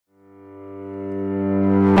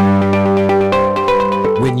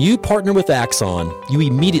When you partner with Axon, you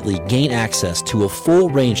immediately gain access to a full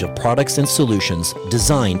range of products and solutions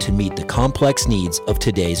designed to meet the complex needs of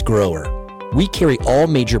today's grower. We carry all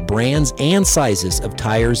major brands and sizes of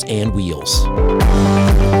tires and wheels.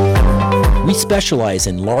 We specialize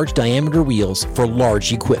in large diameter wheels for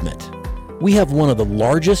large equipment. We have one of the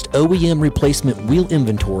largest OEM replacement wheel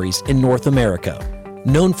inventories in North America.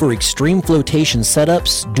 Known for extreme flotation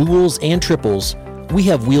setups, duals, and triples, we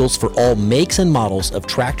have wheels for all makes and models of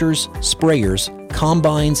tractors, sprayers,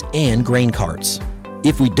 combines, and grain carts.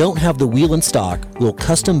 If we don't have the wheel in stock, we'll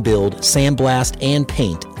custom build, sandblast, and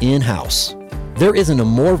paint in-house. There isn't a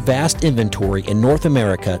more vast inventory in North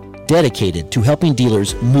America dedicated to helping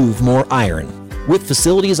dealers move more iron. With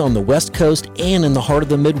facilities on the West Coast and in the heart of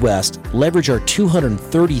the Midwest, leverage our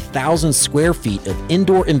 230,000 square feet of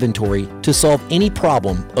indoor inventory to solve any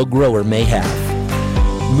problem a grower may have.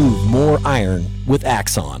 Move more iron with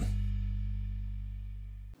Axon.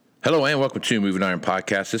 Hello and welcome to Moving Iron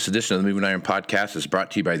Podcast. This edition of the Moving Iron Podcast is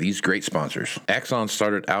brought to you by these great sponsors. Axon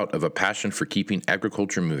started out of a passion for keeping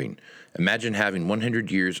agriculture moving. Imagine having 100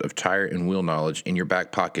 years of tire and wheel knowledge in your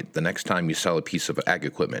back pocket the next time you sell a piece of ag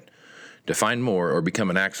equipment. To find more or become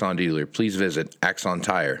an Axon dealer, please visit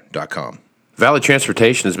axontire.com. Valley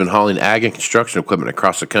Transportation has been hauling ag and construction equipment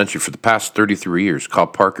across the country for the past 33 years. Call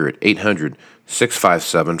Parker at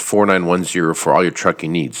 800-657-4910 for all your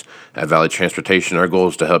trucking needs. At Valley Transportation, our goal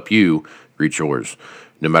is to help you reach yours.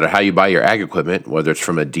 No matter how you buy your ag equipment, whether it's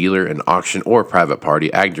from a dealer, an auction, or a private party,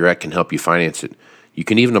 AgDirect can help you finance it. You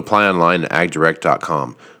can even apply online at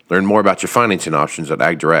agdirect.com. Learn more about your financing options at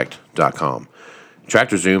agdirect.com.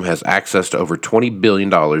 TractorZoom has access to over $20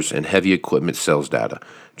 billion in heavy equipment sales data.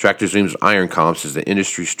 TractorZoom's Iron Comps is the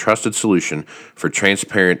industry's trusted solution for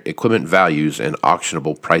transparent equipment values and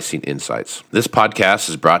auctionable pricing insights. This podcast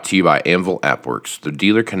is brought to you by Anvil AppWorks. The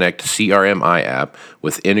Dealer Connect CRMI app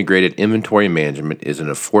with integrated inventory management is an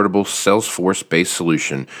affordable Salesforce-based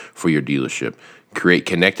solution for your dealership. Create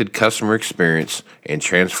connected customer experience and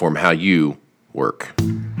transform how you work.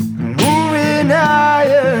 Moving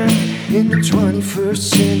iron in the 21st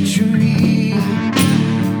century.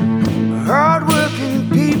 Hard-working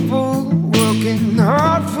people working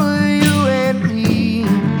hard for you and me.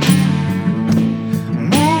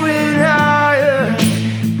 Moving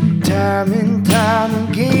iron time and time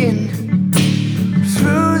again.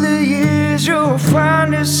 Through the years you'll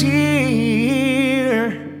find us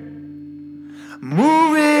here.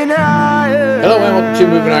 Moving iron. Hello and welcome to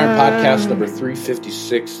Moving Iron Podcast number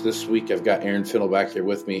 356. This week I've got Aaron Fintel back here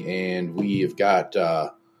with me, and we have got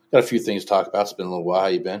a few things to talk about. It's been a little while. How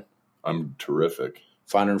you been? I'm terrific.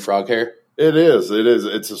 Finer than frog hair? It is.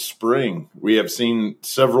 It's a spring. We have seen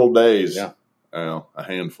several days. Yeah. A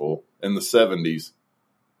handful in the 70s.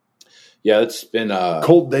 Yeah, it's been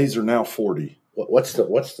cold days are now 40. What's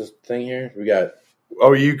the thing here? We got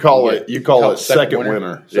you call it second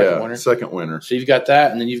winter. Second winter. So you've got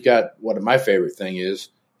that, and then you've got what my favorite thing is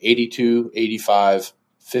 82, 85,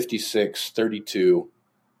 56, 32,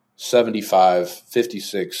 75,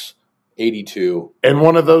 56, 82. And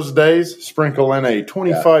one of those days, sprinkle in a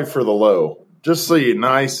 25 for the low. Just so you're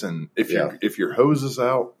nice, and if your hose is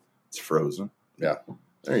out, it's frozen. Yeah.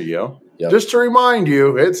 There you go. Yep. Just to remind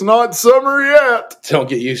you, it's not summer yet. Don't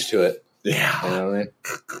get used to it. Yeah. You know what I mean?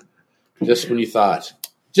 Just when you thought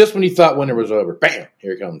winter was over, bam,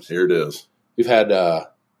 here it comes. Here it is. We've had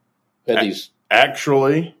these.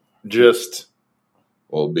 Actually,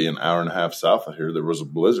 it'll be an hour and a half south of here. There was a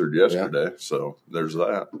blizzard yesterday, so there's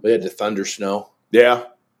that. We had the thunder snow. Yeah.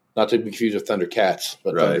 Not to be confused with thunder cats,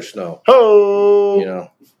 but thunder snow. Oh,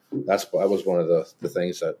 that was one of the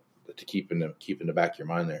things that to keep in the back of your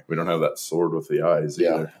mind there. We don't have that sword with the eyes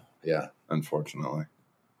either. Yeah. Unfortunately.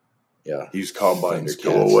 Yeah. Use combines.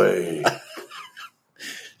 Go away.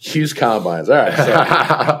 Use combines. All right.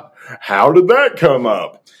 So. How did that come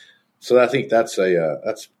up? So I think that's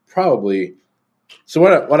probably. So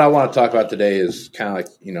what I want to talk about today is kind of like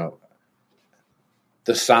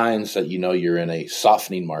the signs that you're in a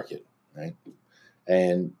softening market, right?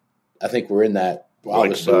 And I think we're in that.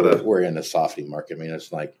 Obviously, we're in a softening market. I mean,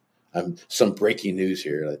 it's like some breaking news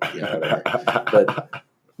here, whatever.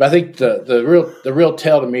 But I think the real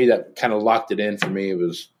tell to me that kind of locked it in for me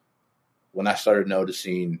was when I started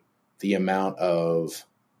noticing the amount of,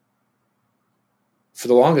 for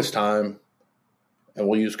the longest time, and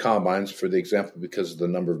we'll use combines for the example because of the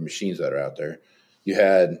number of machines that are out there, you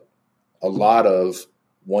had a lot of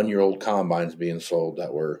one-year-old combines being sold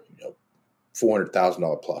that were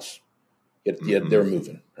 $400,000 plus. Yet they're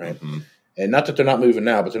moving, right? Mm-hmm. And not that they're not moving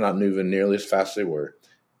now, but they're not moving nearly as fast as they were.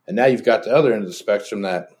 And now you've got the other end of the spectrum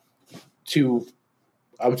that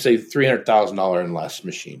I would say $300,000 and less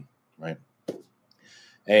machine, right?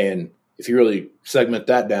 And if you really segment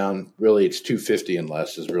that down, really it's $250,000 and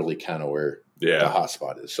less is really kind of where the hot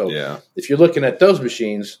spot is. So if you're looking at those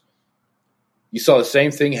machines, you saw the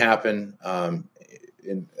same thing happen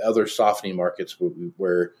in other softening markets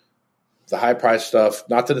where the high price stuff,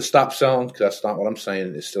 not that it stopped selling, because that's not what I'm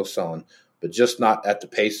saying, it's still selling, but just not at the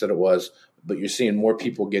pace that it was. But you're seeing more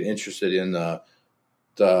people get interested in the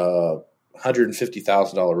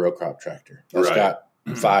 $150,000 row crop tractor. That's got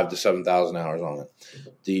 5,000 to 7,000 hours on it.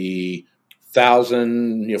 The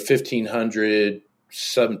 1,000, 1,500,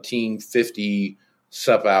 1,750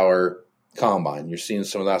 sub-hour combine. You're seeing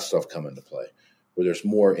some of that stuff come into play, where there's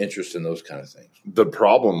more interest in those kind of things. The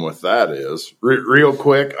problem with that is, real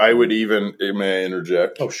quick, I would even, may I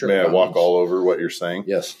interject? Oh, sure. May I walk all over what you're saying?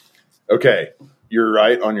 Yes. Okay. You're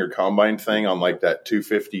right on your combine thing on like that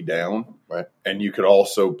 250 down. Right. And you could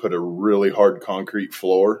also put a really hard concrete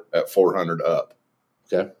floor at 400 up.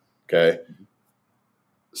 Okay.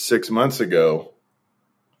 3 months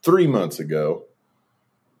ago,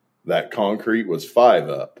 that concrete was 5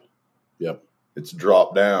 up. Yep. It's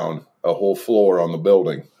dropped down a whole floor on the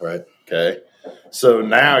building. Right. Okay. So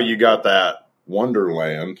now you got that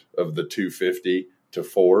wonderland of the 250 to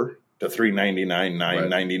 4 to 399,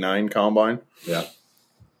 999 combine. Yeah.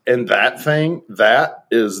 And that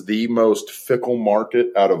is the most fickle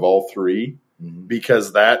market out of all three,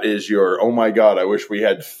 because that is your, oh my God, I wish we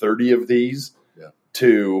had 30 of these,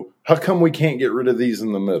 to how come we can't get rid of these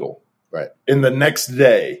in the middle? Right. And the next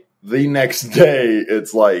day,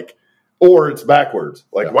 it's like, or it's backwards.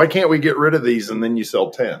 Like, why can't we get rid of these and then you sell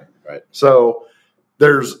 10? Right. So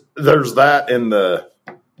there's that in the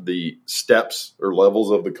steps or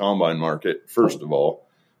levels of the combine market, first of all,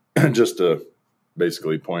 just to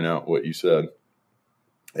basically point out what you said.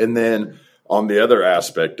 And then on the other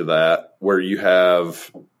aspect of that, where you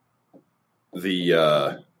have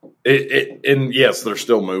and yes, they're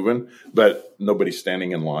still moving, but nobody's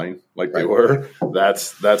standing in line like they were.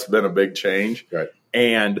 That's been a big change. Right.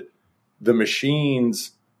 And the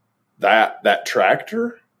machines, that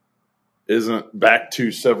tractor isn't, back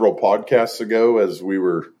to several podcasts ago as we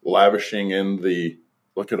were lavishing in the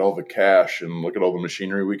look at all the cash and look at all the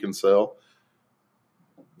machinery we can sell.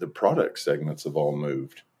 The product segments have all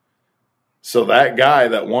moved. So that guy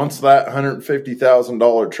that wants that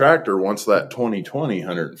 $150,000 tractor wants that 2020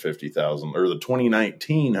 $150,000 or the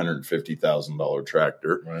 2019 $150,000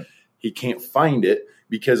 tractor. Right. He can't find it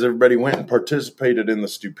because everybody went and participated in the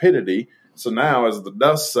stupidity. So now as the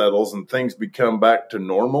dust settles and things become back to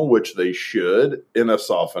normal, which they should in a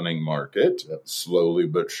softening market, slowly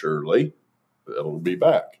but surely, it'll be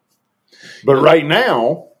back. But right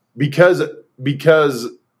now, because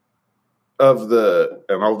of the,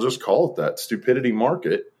 and I'll just call it that, stupidity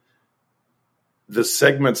market, the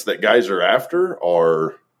segments that guys are after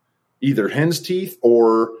are either hen's teeth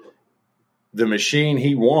or the machine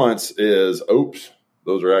he wants is, oops,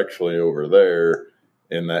 those are actually over there.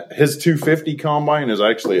 And that his 250 combine is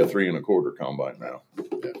actually a 3 1/4 combine now.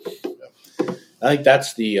 Yeah. I think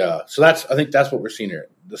that's I think that's what we're seeing here.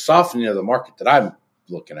 The softening of the market that I'm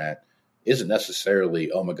looking at isn't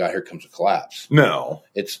necessarily, oh my God, here comes a collapse. No,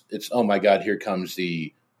 it's oh my God, here comes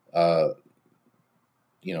the the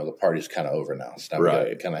party's kind of over now. It's not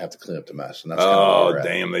right. Kind of have to clean up the mess, and that's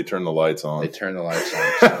damn, they turned the lights on. They turned the lights on.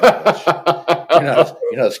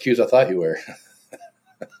 You know, excuse I thought you were.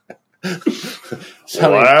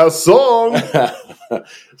 Last song.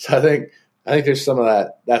 So I think there's some of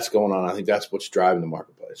that's going on. I think that's what's driving the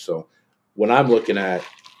marketplace. So when I'm looking at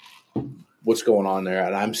what's going on there,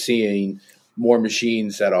 and I'm seeing more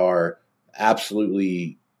machines that are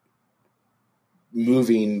absolutely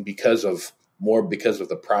moving because of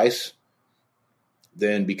the price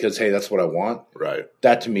than because, hey, that's what I want. Right.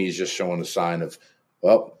 That to me is just showing a sign of,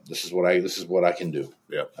 well, this is what I can do.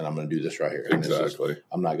 Yeah. And I'm going to do this right here. Exactly.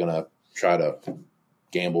 I'm not going to try to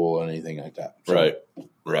gamble or anything like that. So right.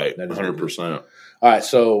 100%. All right.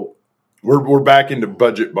 So we're back into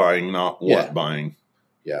budget buying, not what buying.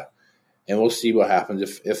 Yeah. And we'll see what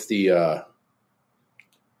happens if the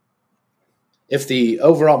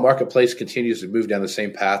overall marketplace continues to move down the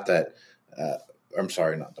same path that I'm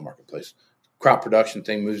sorry, not the marketplace. Crop production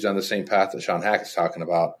thing moves down the same path that Sean Hackett's talking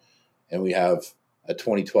about, and we have a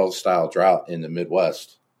 2012 style drought in the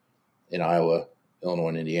Midwest, in Iowa, Illinois,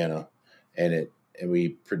 and Indiana, and we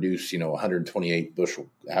produce 128 bushel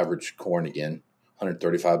average corn again,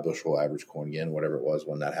 135 bushel average corn again, whatever it was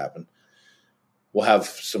when that happened. We'll have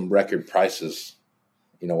some record prices.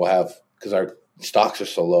 We'll have, because our stocks are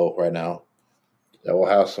so low right now, that we'll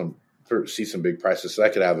have see some big prices. So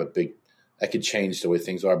that could have that could change the way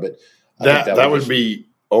things are. But that would be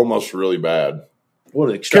almost really bad.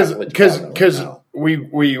 Because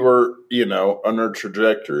we were, on our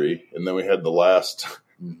trajectory, and then we had the last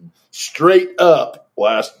straight up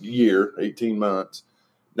last year, 18 months.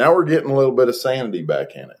 Now we're getting a little bit of sanity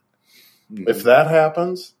back in it. Mm-hmm. If that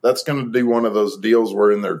happens, that's going to do one of those deals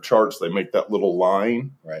where in their charts they make that little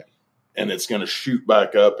line, right? And it's going to shoot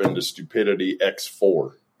back up into stupidity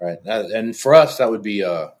X4, right? And for us, that would be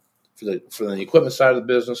for the equipment side of the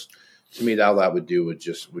business. To me, all that would do would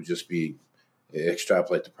just be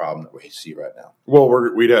extrapolate the problem that we see right now. Well,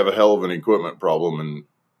 we'd have a hell of an equipment problem in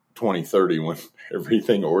 2030 when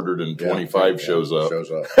everything ordered in 25 shows up.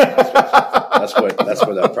 That's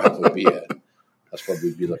where that problem would be at. That's what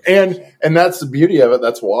we'd be looking at. And that's the beauty of it.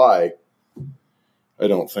 That's why I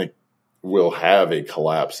don't think we'll have a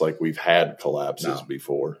collapse like we've had collapses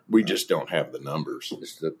before. We just don't have the numbers.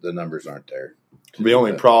 The numbers aren't there. The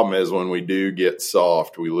only problem is when we do get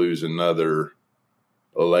soft, we lose another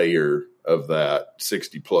layer of that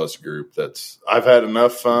 60-plus group. I've had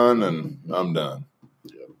enough fun and I'm done.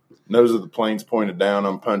 Yep. Nose of the plane's pointed down,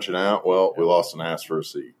 I'm punching out. Well, we lost an ass for a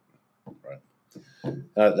seat. Right.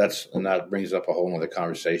 That brings up a whole other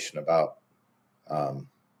conversation about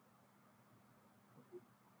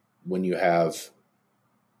when you have,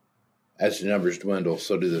 as the numbers dwindle,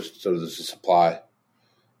 so does the supply.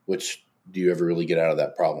 Which do you ever really get out of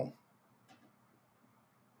that problem?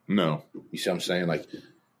 No. You see what I'm saying? Like,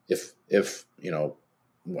 if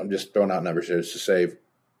I'm just throwing out numbers here, is to say,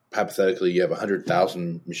 hypothetically, you have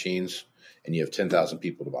 100,000 machines and you have 10,000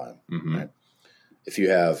 people to buy them. Mm-hmm. Right? If you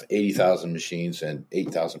have 80,000 machines and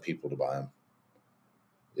 8,000 people to buy them,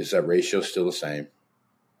 is that ratio still the same? Do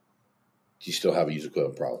you still have a used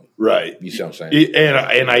equipment problem? Right. You see what I'm saying?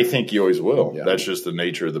 And I think you always will. Yeah. That's just the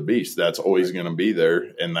nature of the beast. That's always going to be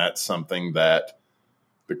there, and that's something that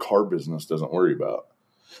the car business doesn't worry about.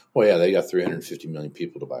 Well, yeah, they got 350 million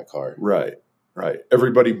people to buy a car. Right.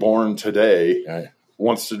 Everybody born today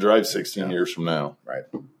wants to drive 16 years from now. Right.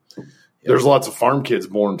 Yep. There's lots of farm kids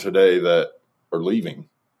born today that are leaving.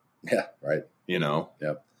 Yeah, right. Yep.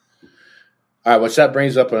 All right, which that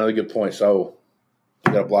brings up another good point. So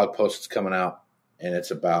I got a blog post that's coming out, and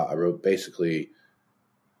it's about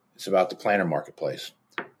the planner marketplace.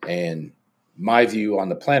 And my view on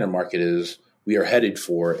the planner market is we are headed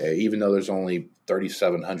for even though there's only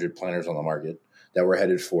 3,700 planners on the market, that we're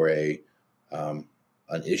headed for an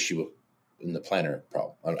issue in the planner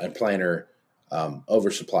problem, a planner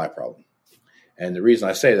oversupply problem. And the reason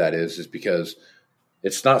I say that is because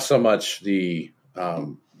it's not so much the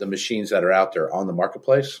machines that are out there on the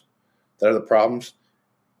marketplace that are the problems.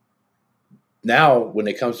 Now, when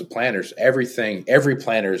it comes to planners, every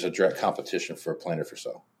planner is a direct competition for a planner for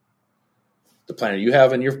sale. The planner you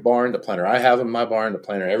have in your barn, the planner I have in my barn, the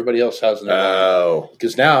planner everybody else has in their barn.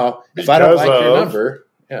 Because now, if I don't like your number,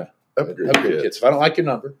 upgrade kits. If I don't like your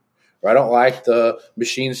number, or I don't like the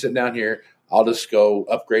machine sitting down here, I'll just go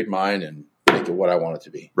upgrade mine and make it what I want it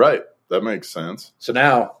to be. Right. That makes sense. So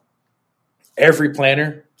now, every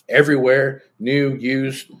planner, everywhere, new,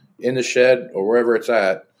 used, in the shed, or wherever it's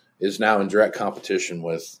at, is now in direct competition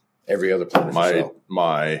with every other planner for sale.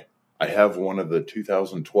 I have one of the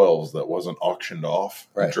 2012s that wasn't auctioned off,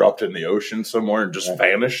 dropped in the ocean somewhere and just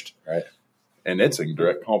vanished. Right. And it's in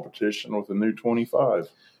direct competition with the new 25.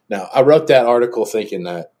 Now, I wrote that article thinking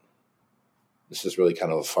that this is really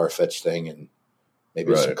kind of a far-fetched thing and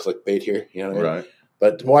maybe some clickbait here. You know what I mean? Right.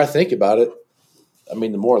 But the more I think about it, the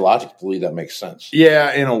more logically that makes sense.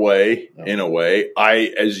 Yeah, in a way. No. In a way.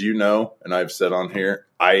 As you know, and I've said on here,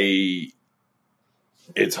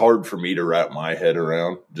 it's hard for me to wrap my head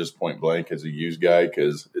around, just point blank as a used guy,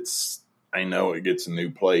 because I know it gets a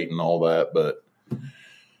new plate and all that, but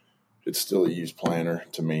it's still a used planner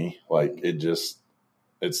to me. Like it's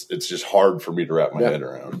just hard for me to wrap my head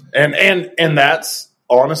around. And that's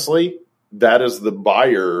honestly, that is the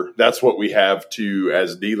buyer. That's what we have to,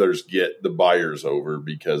 as dealers, get the buyers over,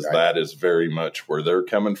 because that is very much where they're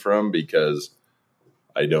coming from, because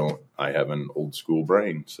I have an old school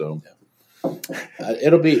brain. So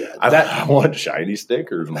it'll be, I want shiny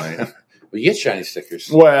stickers, man. Well, you get shiny stickers.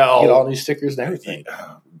 Well, you get all new stickers and everything.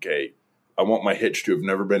 Okay. I want my hitch to have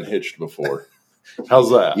never been hitched before.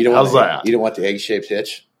 How's that? You don't want the egg-shaped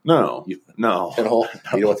hitch? No. Pinhole?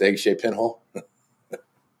 You don't want the egg-shaped pinhole?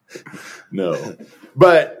 No.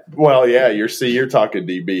 But, well, yeah, you're talking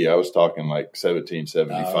DB. I was talking like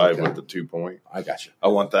 1775 with the 2-point. I got you. I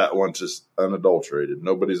want that one just unadulterated.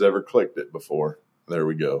 Nobody's ever clicked it before. There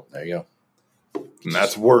we go. There you go. And that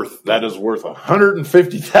is worth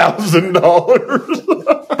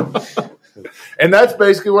 $150,000. And that's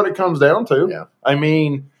basically what it comes down to. Yeah. I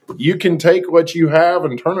mean, you can take what you have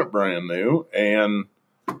and turn it brand new, and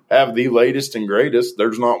have the latest and greatest.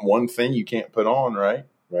 There's not one thing you can't put on, right?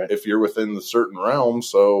 Right. If you're within the certain realm,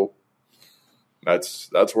 so that's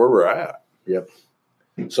where we're at. Yep.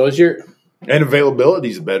 So and availability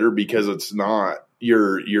is better because it's not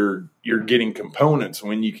you're getting components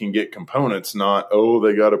when you can get components, not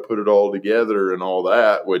they got to put it all together and all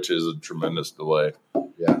that, which is a tremendous delay.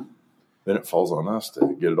 Yeah. Then it falls on us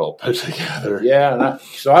to get it all put together. Yeah,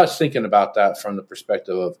 so I was thinking about that from the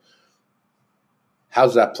perspective of how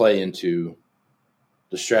does that play into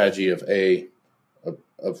the strategy of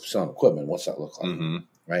selling equipment? What's that look like,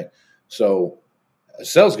 right? So, as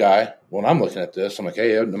a sales guy, when I'm looking at this, I'm like,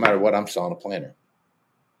 hey, no matter what, I'm selling a planter.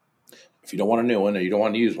 If you don't want a new one or you don't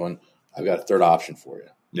want to use one, I've got a third option for you.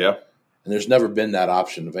 Yeah, and there's never been that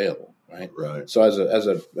option available, right? Right. So as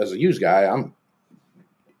a used guy,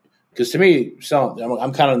 because to me,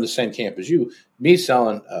 I'm kind of in the same camp as you. Me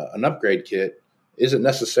selling an upgrade kit isn't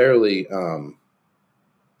necessarily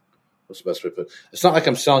what's the best way to put it? It's not like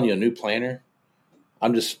I'm selling you a new planter.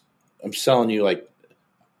 I'm selling you, like,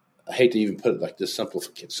 I hate to even put it like this,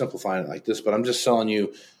 simplifying it like this, but I'm just selling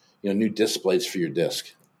you, new displays for your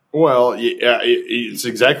disc. Well, yeah, it's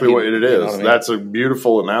exactly what it is. What I mean? That's a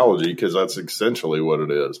beautiful analogy because that's essentially what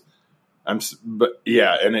it is. And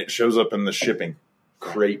it shows up in the shipping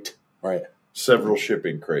crate. Right. Several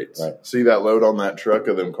shipping crates. Right. See that load on that truck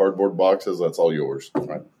of them cardboard boxes? That's all yours.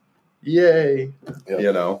 Right. Yay.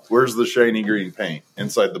 Yep. Where's the shiny green paint?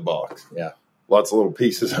 Inside the box. Yeah. Lots of little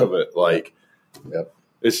pieces of it. Like, yep.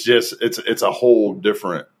 It's just, it's a whole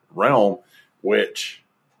different realm, which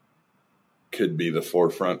could be the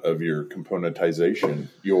forefront of your componentization,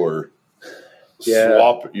 your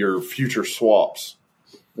future swaps.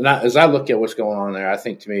 And as I look at what's going on there, I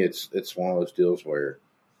think to me it's one of those deals where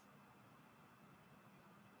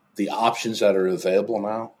the options that are available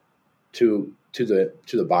now to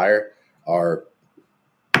the buyer are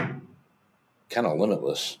kind of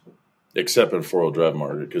limitless. Except in 4-wheel drive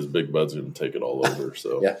market, because Big Bud's going to take it all over.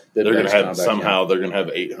 So yeah, they're going to have they're going to have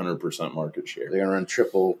 800% market share. They're going to run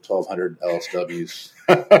triple 1200 LSWs.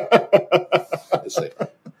 It's like,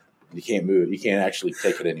 you can't move. You can't actually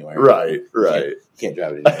take it anywhere. Right. You can't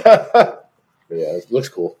drive it anywhere. But yeah, it looks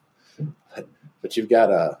cool. But you've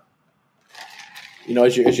got as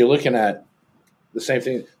you're looking at the same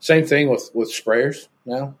thing with sprayers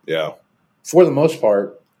now. Yeah. For the most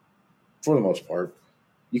part,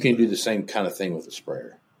 you can do the same kind of thing with a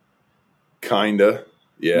sprayer. Kinda,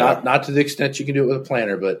 yeah. Not to the extent you can do it with a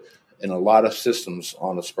planter, but in a lot of systems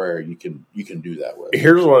on a sprayer, you can do that with.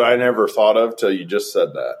 Here's what I never thought of till you just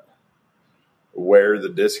said that. Where the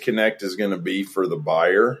disconnect is going to be for the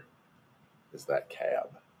buyer is that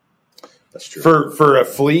cab. That's true. For a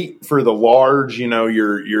fleet, for the large,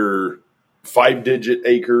 your 5-digit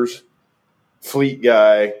acres fleet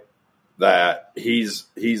guy, that he's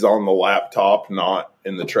on the laptop, not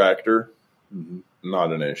in the tractor,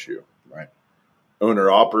 not an issue. Right.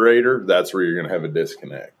 Owner operator, that's where you're going to have a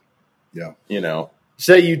disconnect. Yeah.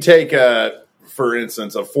 Say you take for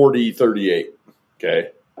instance, a 4038,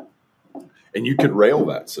 okay, and you could rail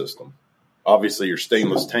that system. Obviously, your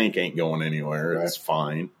stainless tank ain't going anywhere. Right. It's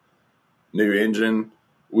fine. New engine,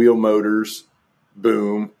 wheel motors,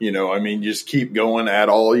 boom. Just keep going, add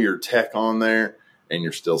all your tech on there, and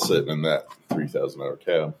you're still sitting in that $3,000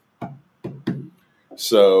 cab.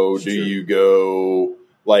 So do you go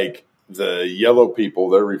like the yellow people,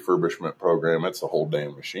 their refurbishment program? It's a whole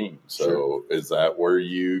damn machine. So Is that where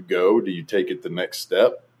you go? Do you take it the next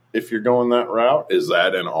step if you're going that route? Is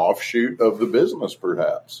that an offshoot of the business,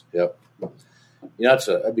 perhaps? Yep.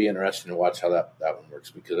 That'd be interesting to watch how that one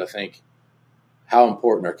works, because I think how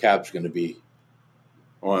important are cabs going to be.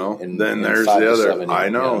 Well, then there's the other. I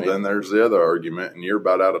know. Then there's the other argument, and you're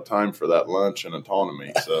about out of time for that lunch and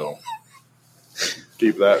autonomy. So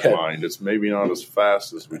keep that in mind. It's maybe not as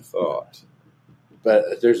fast as we thought.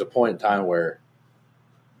 But there's a point in time where,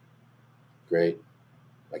 great,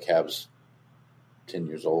 my cab's 10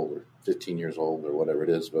 years old or 15 years old or whatever it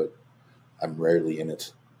is, but I'm rarely in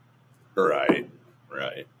it. Right.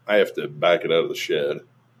 I have to back it out of the shed.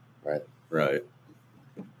 Right.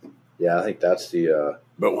 Yeah, I think that's the.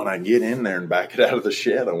 But when I get in there and back it out of the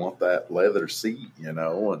shed, I want that leather seat, And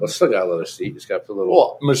It's still got a leather seat. It's got the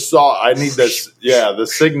little massage. I need this. Yeah, the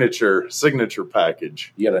signature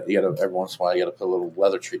package. You gotta every once in a while you gotta put a little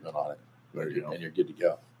leather treatment on it. There you go, and you're good to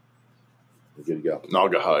go.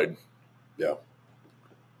 Naugahyde. Yeah.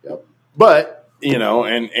 Yep. But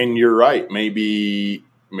and you're right. Maybe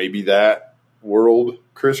that world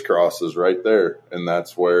crisscrosses right there, and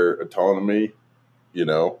that's where autonomy.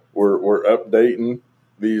 We're updating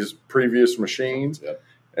these previous machines,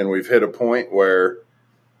 and we've hit a point where,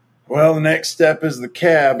 Well, the next step is the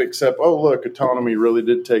cab, except, oh, look, autonomy really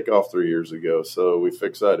did take off 3 years ago, so we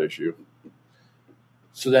fixed that issue.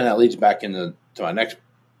 So then that leads back to my next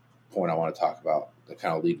point I want to talk about that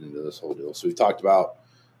kind of leads into this whole deal. So we talked about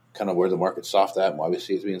kind of where the market's soft at and why we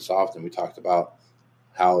see it being soft, and we talked about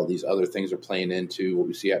how these other things are playing into what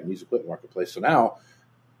we see at the used equipment marketplace. So now,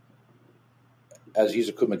 as used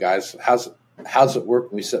equipment guys, how's it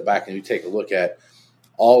work when we sit back and we take a look at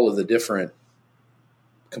all of the different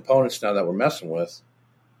components now that we're messing with?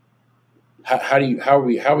 How are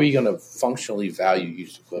we going to functionally value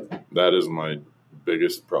used equipment? That is my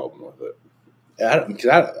biggest problem with it.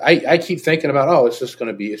 Because I keep thinking about, it's just going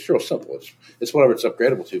to be, it's real simple. It's whatever it's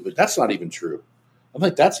upgradable to, but that's not even true. I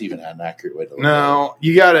think that's even an accurate way to look at it. No,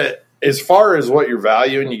 you got to, as far as what you're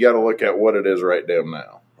valuing, you got to look at what it is right damn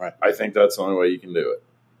now. Right. I think that's the only way you can do it.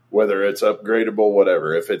 Whether it's upgradable,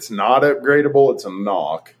 whatever. If it's not upgradable, it's a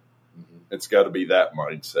knock. Mm-hmm. It's got to be that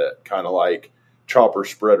mindset. Kind of like chopper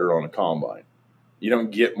spreader on a combine. You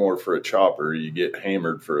don't get more for a chopper. You get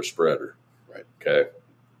hammered for a spreader. Right. Okay.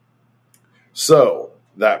 So,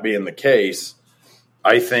 that being the case,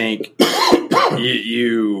 I think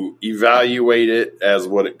you evaluate it as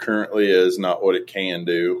what it currently is, not what it can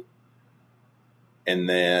do. And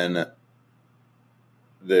then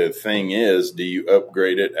the thing is, do you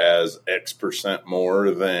upgrade it as X percent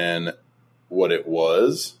more than what it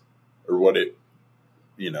was? Or what it,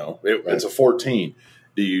 it's a 14.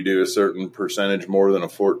 Do you do a certain percentage more than a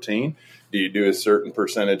 14? Do you do a certain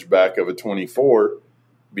percentage back of a 24?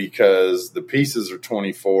 Because the pieces are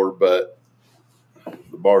 24, but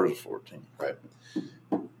the bars are 14. Right.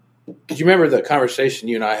 Did you remember the conversation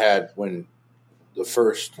you and I had when the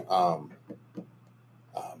first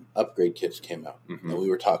upgrade kits came out? Mm-hmm. And we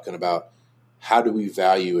were talking about how do we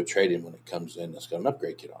value a trade-in when it comes in that's got an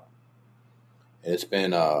upgrade kit on it. And it's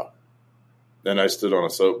been... Then I stood on a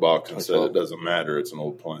soapbox and said it doesn't matter. It's an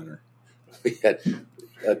old planter. We had...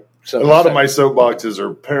 a lot of my soapboxes are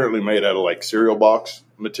apparently made out of like cereal box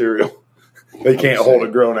material. They can't hold a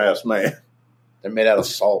grown ass man. They're made out of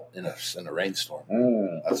salt in a rainstorm.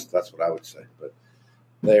 That's what I would say. But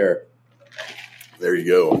there you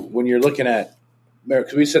go. When you're looking at,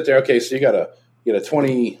 because we sit there, okay, so you got a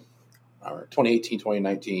 2018,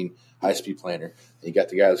 2019 high speed planter, and you got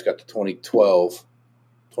the guy that's got the 2012,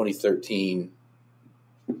 2013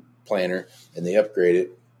 planter, and they upgrade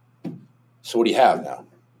it. So what do you have now?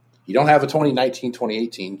 You don't have a 2019,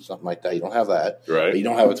 2018, something like that. You don't have that. Right. But you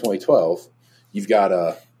don't have a 2012. You've got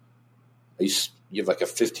you have like a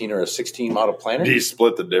 15 or a 16 model planter. Do you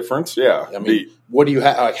split the difference? Yeah. I mean, what do you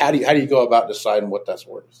have? Like, how do you go about deciding what that's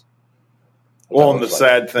worth? Well, and the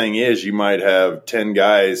sad thing is you might have 10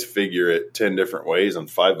 guys figure it 10 different ways, and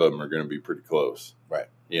 5 of them are going to be pretty close. Right.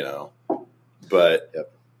 But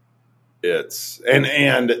yep. It's –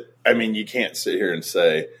 and I mean, you can't sit here and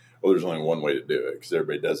say, well, there's only one way to do it because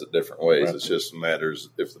everybody does it different ways. Right. It just matters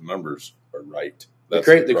if the numbers are right. The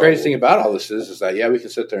crazy thing about all this is that, we can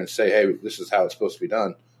sit there and say, hey, this is how it's supposed to be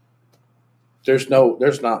done. There's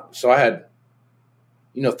not – so I had –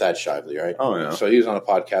 Thad Shively, right? Oh, yeah. So he was on a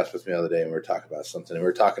podcast with me the other day, and we were talking about something. And we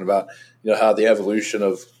were talking about, how the evolution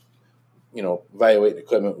of, evaluating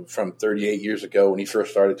equipment from 38 years ago when he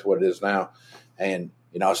first started to what it is now. And,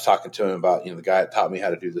 I was talking to him about, the guy that taught me how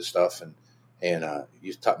to do this stuff. And he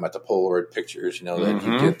was talking about the Polaroid pictures, then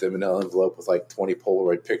he'd get them in an envelope with like 20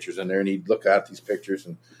 Polaroid pictures in there. And he'd look at these pictures.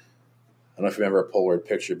 And I don't know if you remember a Polaroid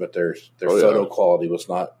picture, but their photo quality was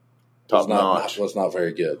not top notch. Was not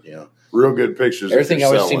very good, Real good pictures. Everything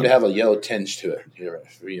always seemed to have a yellow tinge to it,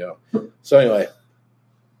 So anyway,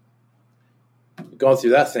 going through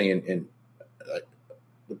that thing, and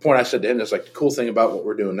the point I said to him is like the cool thing about what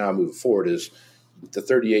we're doing now moving forward is the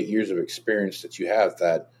 38 years of experience that you have.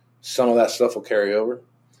 That some of that stuff will carry over,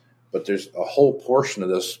 but there's a whole portion of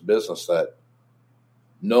this business that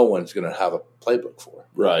no one's going to have a playbook for.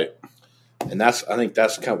 Right. And I think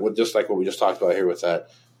that's kind of just like what we just talked about here with that.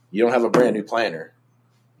 You don't have a brand new planter.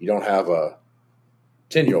 You don't have a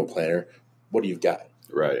 10-year-old planter. What do you got?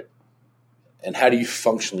 Right. And how do you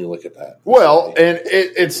functionally look at that? Well, and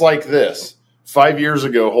it's like this. 5 years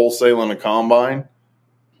ago, wholesaling a combine,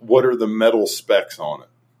 what are the metal specs on it?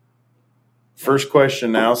 First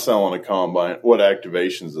question now, selling a combine, what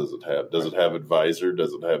activations does it have? Does it have advisor?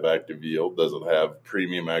 Does it have active yield? Does it have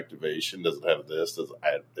premium activation? Does it have this?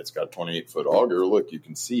 It's got 28-foot auger. Look, you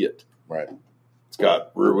can see it. Right. It's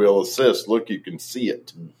got rear wheel assist. Look, you can see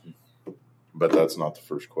it. Mm-hmm. But that's not the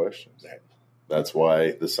first question. Right. That's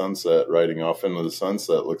why the sunset, riding off into the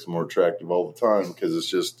sunset, looks more attractive all the time because it's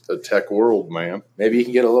just a tech world, man. Maybe you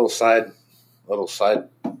can get a little side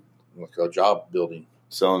like a job building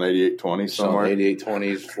selling 8820s somewhere. Selling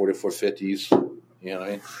 8820s, 4450s. You know what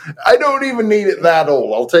I mean? I don't even need it that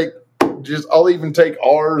old. I'll even take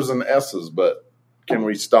R's and S's, but can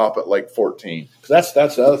we stop at like 14? Because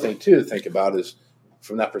that's the other thing too to think about is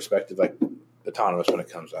from that perspective, like autonomous when it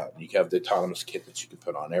comes out. You have the autonomous kit that you can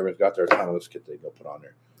put on. Everyone's got their autonomous kit they go put on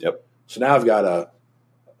there. Yep. So now I've got a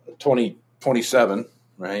 2027,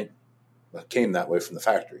 right? That came that way from the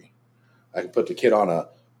factory. I can put the kit on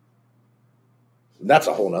that's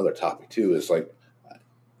a whole nother topic too, is like,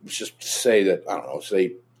 let's just say that, I don't know, say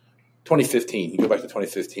 2015, you go back to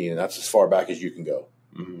 2015 and that's as far back as you can go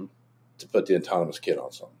to put the autonomous kit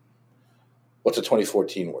on something. What's a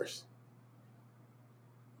 2014 worth?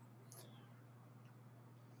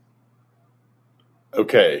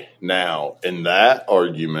 Okay, now in that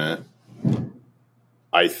argument,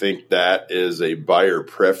 I think that is a buyer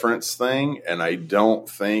preference thing, and I don't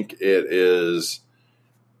think it is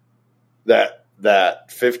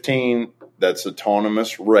that 15 that's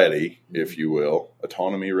autonomous ready, if you will,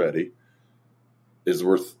 autonomy ready, is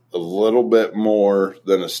worth a little bit more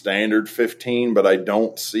than a standard 15, but I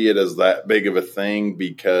don't see it as that big of a thing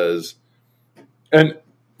because, and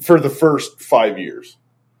for the first 5 years.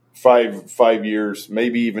 5 years,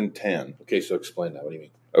 maybe even 10. Okay, so explain that. What do you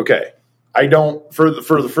mean? Okay. I don't for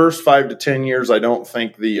the first 5 to 10 years, I don't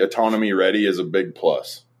think the autonomy ready is a big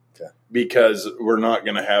plus. Okay. Because we're not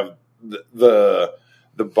going to have the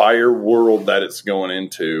buyer world that it's going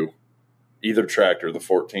into, either tractor, the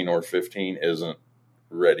 14 or 15 isn't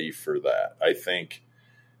ready for that. I think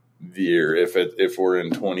if we're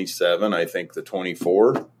in 27, I think the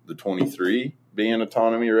 24, the 23 being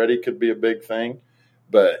autonomy ready could be a big thing.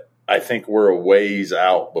 But I think we're a ways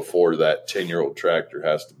out before that 10-year-old tractor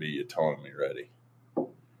has to be autonomy ready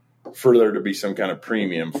for there to be some kind of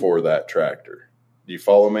premium for that tractor. Do you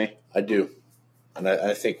follow me? I do. And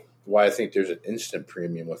I think why I think there's an instant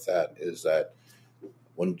premium with that is that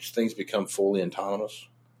when things become fully autonomous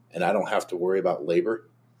and I don't have to worry about labor,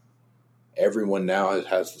 everyone now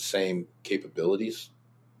has the same capabilities.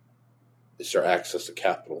 It's their access to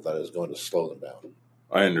capital that is going to slow them down.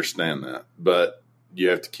 I understand that, but you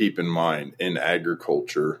have to keep in mind in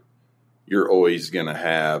agriculture, you're always going to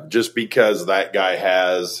have, just because that guy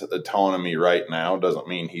has autonomy right now doesn't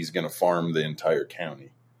mean he's going to farm the entire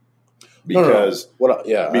county. Because,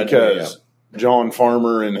 John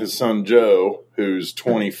Farmer and his son Joe, who's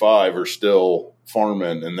 25, are still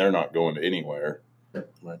farming and they're not going anywhere.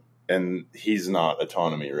 Right. And he's not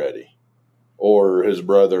autonomy ready. Or his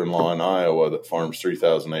brother-in-law in Iowa that farms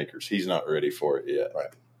 3,000 acres. He's not ready for it yet.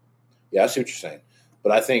 Right. Yeah, I see what you're saying.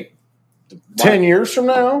 But I think 10 years from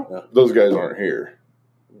now, those guys aren't here.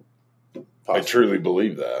 Possibly. I truly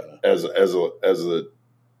believe that. As a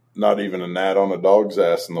not even a gnat on a dog's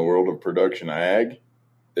ass in the world of production ag,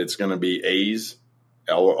 it's going to be A's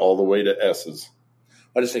all the way to S's.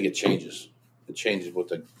 I just think it changes. It changes what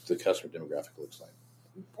the customer demographic looks like.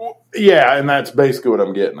 Well, yeah, and that's basically what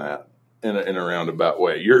I'm getting at in a roundabout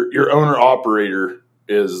way. Your owner operator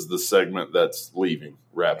is the segment that's leaving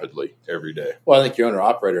rapidly every day. Well, I think your owner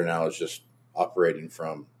operator now is just operating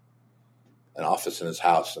from an office in his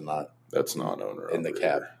house and not. That's not owner in operator. The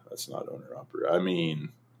cab. That's not owner operator. I mean,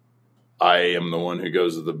 I am the one who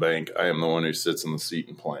goes to the bank. I am the one who sits in the seat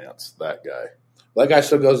and plants. That guy. Well, that guy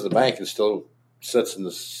still goes to the bank and still sits in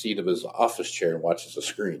the seat of his office chair and watches the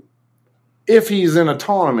screen. If he's in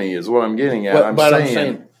autonomy, is what I'm getting at.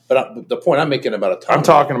 But the point I'm making about autonomy. I'm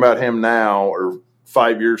talking about him now, or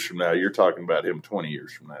 5 years from now. You're talking about him 20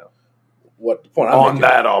 years from now. What the point I'm on making,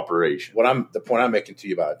 that operation? The point I'm making to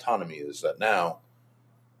you about autonomy is that now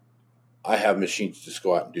I have machines to just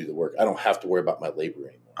go out and do the work. I don't have to worry about my labor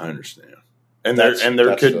anymore. I understand, and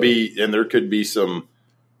there could be some,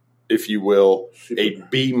 if you will, a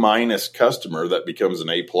B- customer that becomes an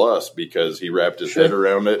A+ because he wrapped his head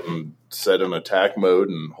around it and set in attack mode,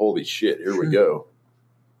 and holy shit, here we go.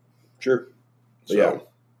 Sure. So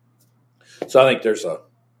I think there's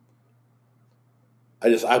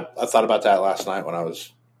I thought about that last night when I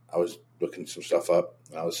was looking some stuff up,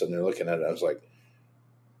 and I was sitting there looking at it. I was like,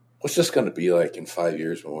 what's this going to be like in 5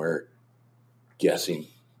 years when we're guessing?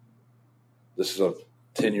 This is a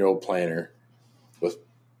 10-year-old planter with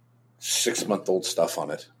 6-month-old stuff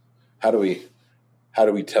on it. How do we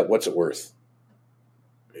tell what's it worth?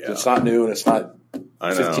 Yeah. It's not new and it's not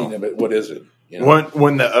 15, but what is it? You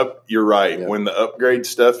know? You're right. Yeah. When the upgrade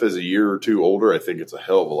stuff is a year or two older, I think it's a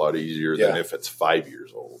hell of a lot easier than if it's 5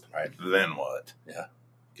 years old. Right. Then what? Yeah.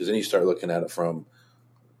 Because then you start looking at it from,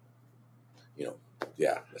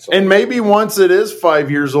 and maybe once it is 5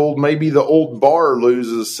 years old, maybe the old bar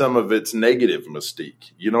loses some of its negative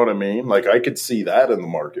mystique. You know what I mean? Like I could see that in the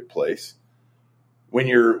marketplace when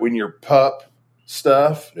your pup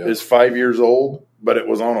stuff is 5 years old, but it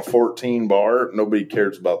was on a 14 bar, nobody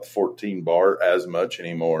cares about the 14 bar as much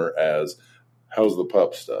anymore as how's the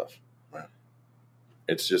pup stuff. Right.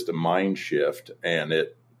 It's just a mind shift, and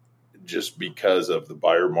it just because of the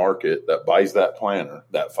buyer market that buys that planter,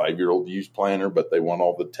 that 5-year-old used planter, but they want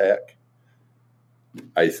all the tech.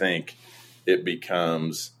 I think it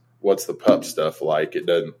becomes, what's the pup stuff like? It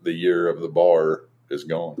doesn't, the year of the bar is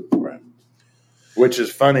gone. Right. Which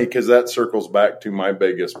is funny because that circles back to my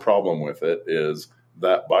biggest problem with it is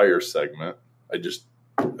that buyer segment. I just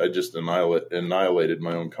annihilated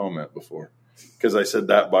my own comment before because I said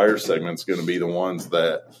that buyer segment's going to be the ones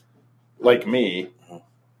that, like me,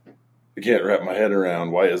 I can't wrap my head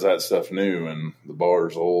around why is that stuff new and the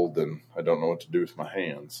bar's old and I don't know what to do with my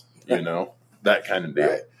hands. You know, that kind of deal.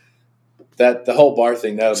 Right. That the whole bar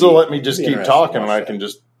thing. So let me just keep talking and I can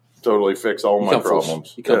just totally fix all my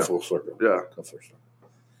problems. You come full circle. Yeah. Come full circle.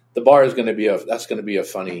 The bar is going to be a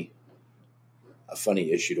funny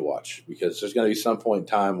issue to watch because there's going to be some point in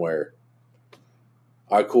time where,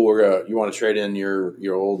 all right, cool, you want to trade in your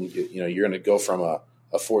old, you're going to go from a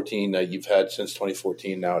 14 that you've had since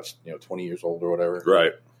 2014. Now it's 20 years old or whatever.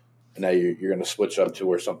 Right. And now you're going to switch up to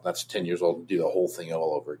where something that's 10 years old and do the whole thing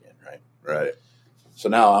all over again. Right. Right. So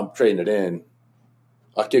now I'm trading it in.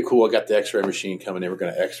 Okay, cool. I got the X-ray machine coming in. We're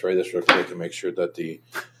going to X-ray this real quick and make sure that the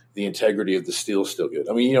integrity of the steel is still good.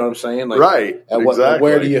 I mean, you know what I'm saying? Like, right. Exactly.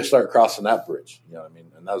 Where do you start crossing that bridge? You know what I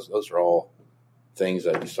mean? And those are all things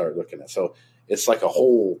that you start looking at. So it's like a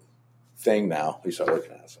whole thing now you start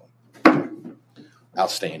looking at. So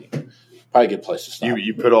outstanding. Probably a good place to start.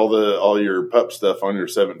 You put all your pup stuff on your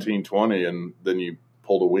 1720 and then you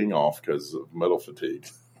pulled a wing off because of metal fatigue.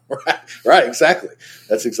 Right, exactly.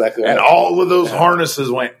 That's exactly right. And all of those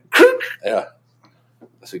harnesses went. Yeah,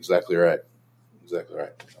 that's exactly right. Exactly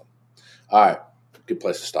right. So, all right, good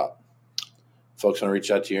place to stop. Folks want to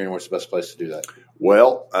reach out to you, and what's the best place to do that?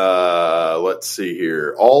 Well, let's see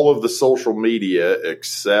here. All of the social media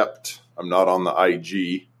except I'm not on the IG.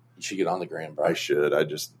 You should get on the gram, bro. I should. I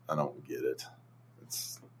don't get it.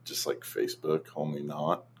 It's just like Facebook, only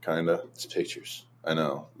not, kind of. It's pictures. I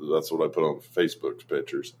know. That's what I put on Facebook's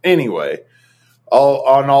pictures. Anyway,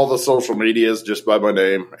 on all the social medias, just by my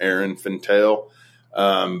name, Aaron Fintel.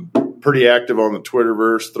 Pretty active on the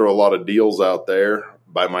Twitterverse. Throw a lot of deals out there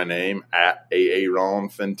by my name, at Aaron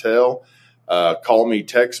Fintel. Call me,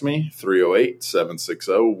 text me,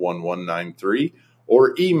 308-760-1193.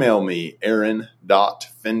 Or email me,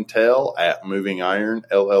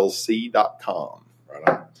 aaron.fintel@movingironllc.com. Right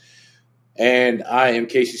on. And I am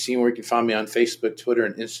Casey Seymour. You can find me on Facebook, Twitter,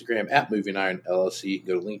 and Instagram at Moving Iron LLC. You can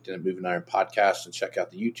go to LinkedIn at Moving Iron Podcast and check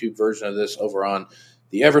out the YouTube version of this over on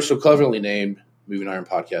the ever so cleverly named Moving Iron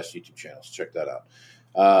Podcast YouTube channel. So check that out.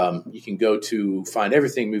 You can go to find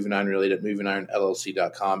everything Moving Iron related at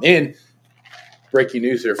movingironllc.com. And breaking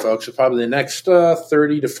news here, folks. So probably the next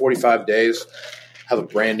 30 to 45 days, have a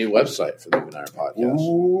brand new website for the Moving Iron Podcast.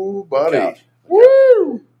 Ooh, buddy.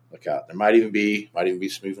 Woo! Look out. There might even be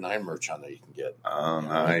some Moving Iron merch on there you can get. Oh,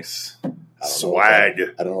 nice. Swag.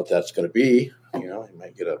 I don't know what that's going to be. You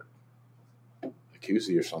might get a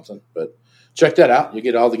koozie or something. But check that out. You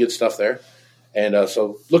get all the good stuff there. And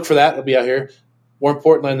so look for that. It'll be out here. More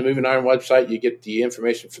importantly, on the Moving Iron website, you get the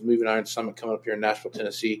information for the Moving Iron Summit coming up here in Nashville,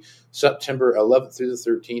 Tennessee, September 11th through the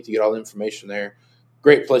 13th. You get all the information there.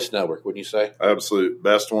 Great place to network, wouldn't you say? Absolute.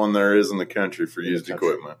 Best one there is in the country for used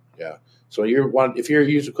equipment. Yeah. So if you're a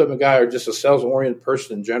used equipment guy or just a sales-oriented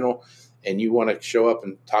person in general, and you want to show up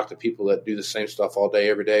and talk to people that do the same stuff all day,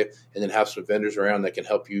 every day, and then have some vendors around that can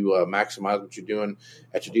help you maximize what you're doing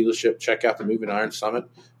at your dealership, check out the Moving Iron Summit.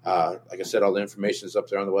 Like I said, all the information is up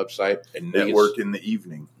there on the website. And network in the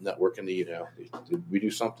evening. Network in the evening. We do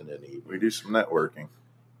something in the evening. We do some networking.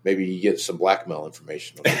 Maybe you get some blackmail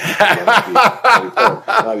information. Might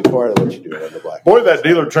be part of what you do on the blackmail. Boy, that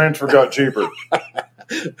dealer transfer got cheaper.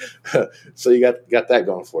 So you got that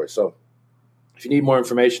going for you. So if you need more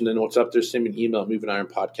information than what's up there, send me an email at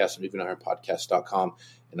movingironpodcast at movingironpodcast.com,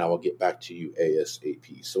 and I will get back to you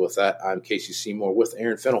ASAP. So with that, I'm Casey Seymour with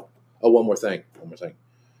Aaron Fintel. Oh, one more thing. If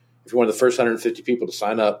you're one of the first 150 people to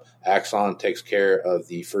sign up, Axon takes care of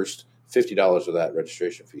the first $50 of that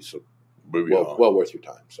registration fee. So well worth your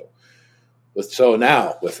time. So with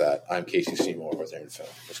that, I'm Casey Seymour with Aaron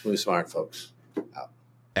Fintel. Let's move some iron, folks. Out.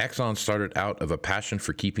 Axon started out of a passion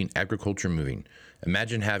for keeping agriculture moving.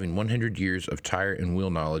 Imagine having 100 years of tire and wheel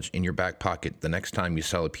knowledge in your back pocket the next time you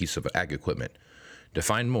sell a piece of ag equipment. To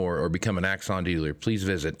find more or become an Axon dealer, please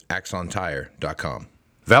visit axontire.com.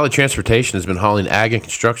 Valley Transportation has been hauling ag and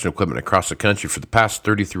construction equipment across the country for the past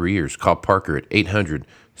 33 years. Call Parker at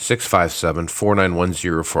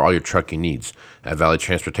 800-657-4910 for all your trucking needs. At Valley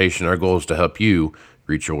Transportation, our goal is to help you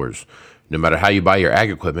reach yours. No matter how you buy your ag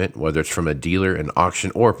equipment, whether it's from a dealer, an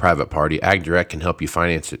auction, or a private party, AgDirect can help you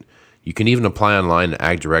finance it. You can even apply online at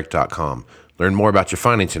agdirect.com. Learn more about your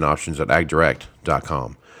financing options at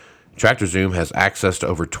agdirect.com. TractorZoom has access to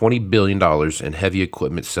over $20 billion in heavy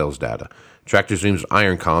equipment sales data. TractorZoom's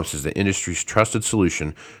Iron Comps is the industry's trusted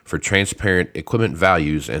solution for transparent equipment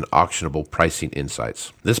values and auctionable pricing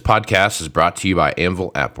insights. This podcast is brought to you by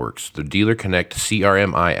Anvil AppWorks. The Dealer Connect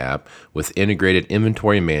CRMI app with integrated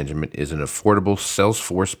inventory management is an affordable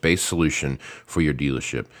Salesforce-based solution for your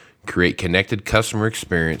dealership. Create connected customer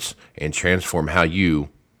experience and transform how you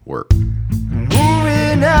work.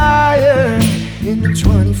 Moving higher in the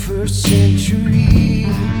 21st century.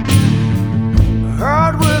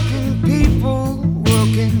 Hard work